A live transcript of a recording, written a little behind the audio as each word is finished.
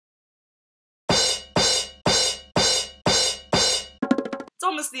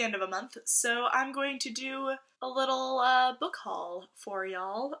almost the end of a month, so I'm going to do a little book haul for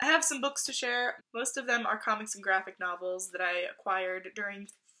y'all. I have some books to share. Most of them are comics and graphic novels that I acquired during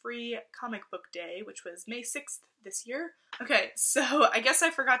Free Comic Book Day, which was May 6th this year. Okay, so I guess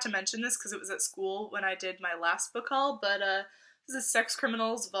I forgot to mention this because it was at school when I did my last book haul, but this is Sex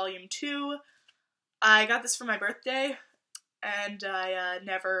Criminals Volume 2. I got this for my birthday, and I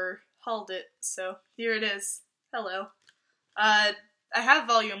never hauled it, so here it is. Hello. I have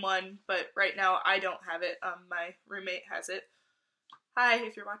Volume 1, but right now I don't have it. My roommate has it. Hi,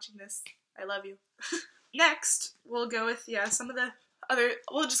 if you're watching this. I love you. Next, we'll go with, some of the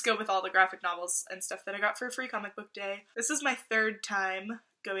we'll just go with all the graphic novels and stuff that I got for Free Comic Book Day. This is my third time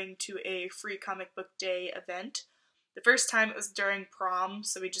going to a Free Comic Book Day event. The first time it was during prom,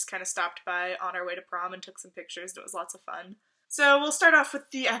 so we just kind of stopped by on our way to prom and took some pictures, and it was lots of fun. So we'll start off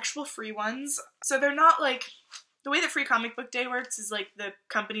with the actual free ones. So they're not like, the way that Free Comic Book Day works is like the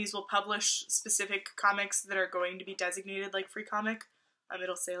companies will publish specific comics that are going to be designated like free comic.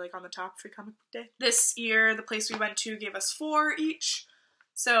 It'll say like on the top Free Comic Book Day. This year, the place we went to gave us 4 each.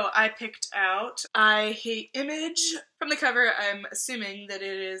 So I picked out I Hate Image. From the cover, I'm assuming that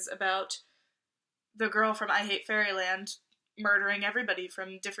it is about the girl from I Hate Fairyland murdering everybody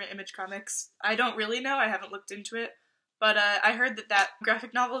from different Image comics. I don't really know, I haven't looked into it. But I heard that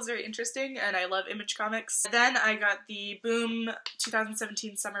graphic novel is very interesting, and I love Image comics. Then I got the Boom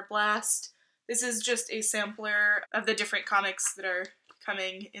 2017 Summer Blast. This is just a sampler of the different comics that are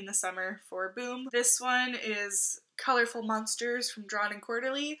coming in the summer for Boom. This one is Colorful Monsters from Drawn and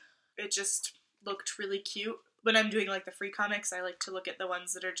Quarterly. It just looked really cute. When I'm doing like the free comics, I like to look at the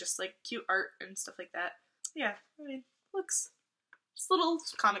ones that are just like cute art and stuff like that. Yeah, I mean, looks just little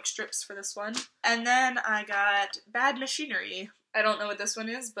comic strips for this one. And then I got Bad Machinery. I don't know what this one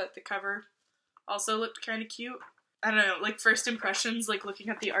is, but the cover also looked kind of cute. I don't know, like first impressions, like looking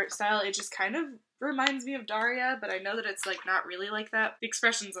at the art style, it just kind of reminds me of Daria, but I know that it's like not really like that. The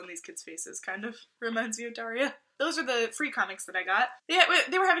expressions on these kids' faces kind of reminds me of Daria. Those are the free comics that I got. Yeah,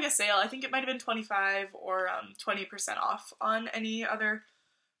 they were having a sale. I think it might have been 25 or 20% off on any other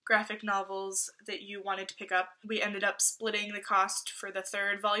graphic novels that you wanted to pick up. We ended up splitting the cost for the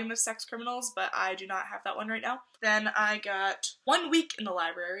 3rd volume of Sex Criminals, but I do not have that one right now. Then I got 1 Week in the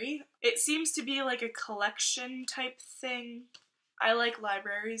Library. It seems to be like a collection type thing. I like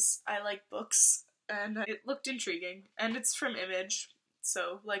libraries, I like books, and it looked intriguing. And it's from Image,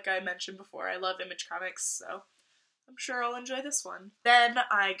 so like I mentioned before, I love Image comics, so I'm sure I'll enjoy this one. Then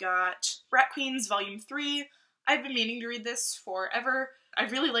I got Rat Queens Volume 3. I've been meaning to read this forever. I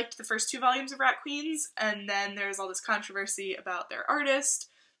really liked the first 2 volumes of Rat Queens, and then there's all this controversy about their artist,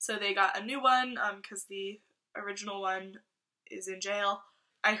 so they got a new one, because the original one is in jail.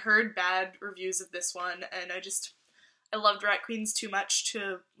 I heard bad reviews of this one, and I loved Rat Queens too much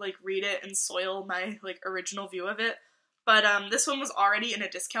to, like, read it and soil my, like, original view of it. But, this one was already in a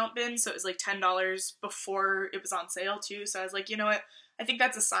discount bin, so it was, like, $10 before it was on sale, too, so I was like, you know what, I think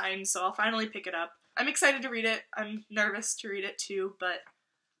that's a sign, so I'll finally pick it up. I'm excited to read it. I'm nervous to read it too, but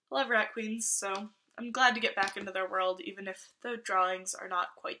I love Rat Queens, so I'm glad to get back into their world, even if the drawings are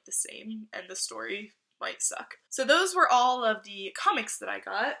not quite the same and the story might suck. So those were all of the comics that I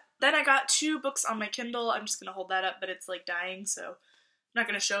got. Then I got 2 books on my Kindle. I'm just gonna hold that up, but it's like dying, so I'm not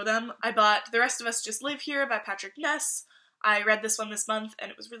gonna show them. I bought The Rest of Us Just Live Here by Patrick Ness. I read this one this month,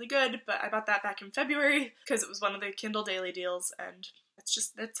 and it was really good, but I bought that back in February because it was one of the Kindle daily deals, and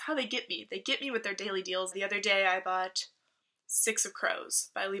that's how they get me. They get me with their daily deals. The other day I bought 6 of Crows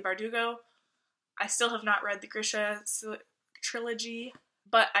by Leigh Bardugo. I still have not read the Grisha trilogy,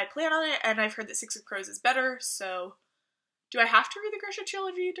 but I plan on it, and I've heard that 6 of Crows is better, so do I have to read the Grisha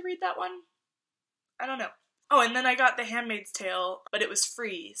trilogy to read that one? I don't know. Oh, and then I got The Handmaid's Tale, but it was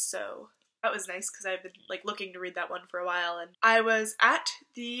free, so that was nice because I've been like looking to read that one for a while. And I was at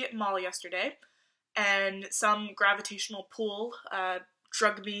the mall yesterday, and some gravitational pull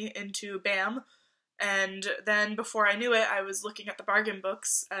drugged me into BAM, and then before I knew it, I was looking at the bargain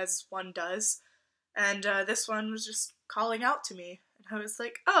books, as one does, and this one was just calling out to me, and I was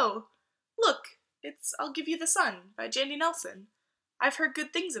like, oh, look, it's I'll Give You the Sun by Jandy Nelson. I've heard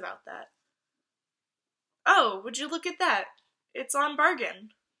good things about that. Oh, would you look at that? It's on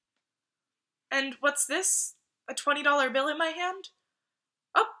bargain. And what's this? A $20 bill in my hand?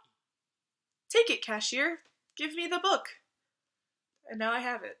 Oh, take it, cashier. Give me the book. And now I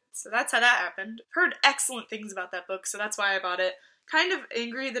have it. So that's how that happened. Heard excellent things about that book, so that's why I bought it. Kind of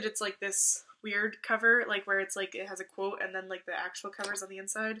angry that it's like this weird cover, like where it's like it has a quote and then like the actual cover's on the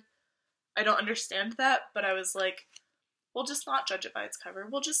inside. I don't understand that, but I was like, we'll just not judge it by its cover.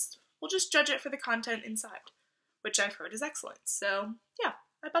 We'll just judge it for the content inside, which I've heard is excellent. So, yeah.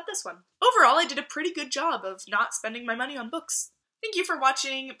 I bought this one. Overall, I did a pretty good job of not spending my money on books. Thank you for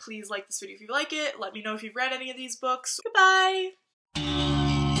watching. Please like this video if you like it. Let me know if you've read any of these books. Goodbye!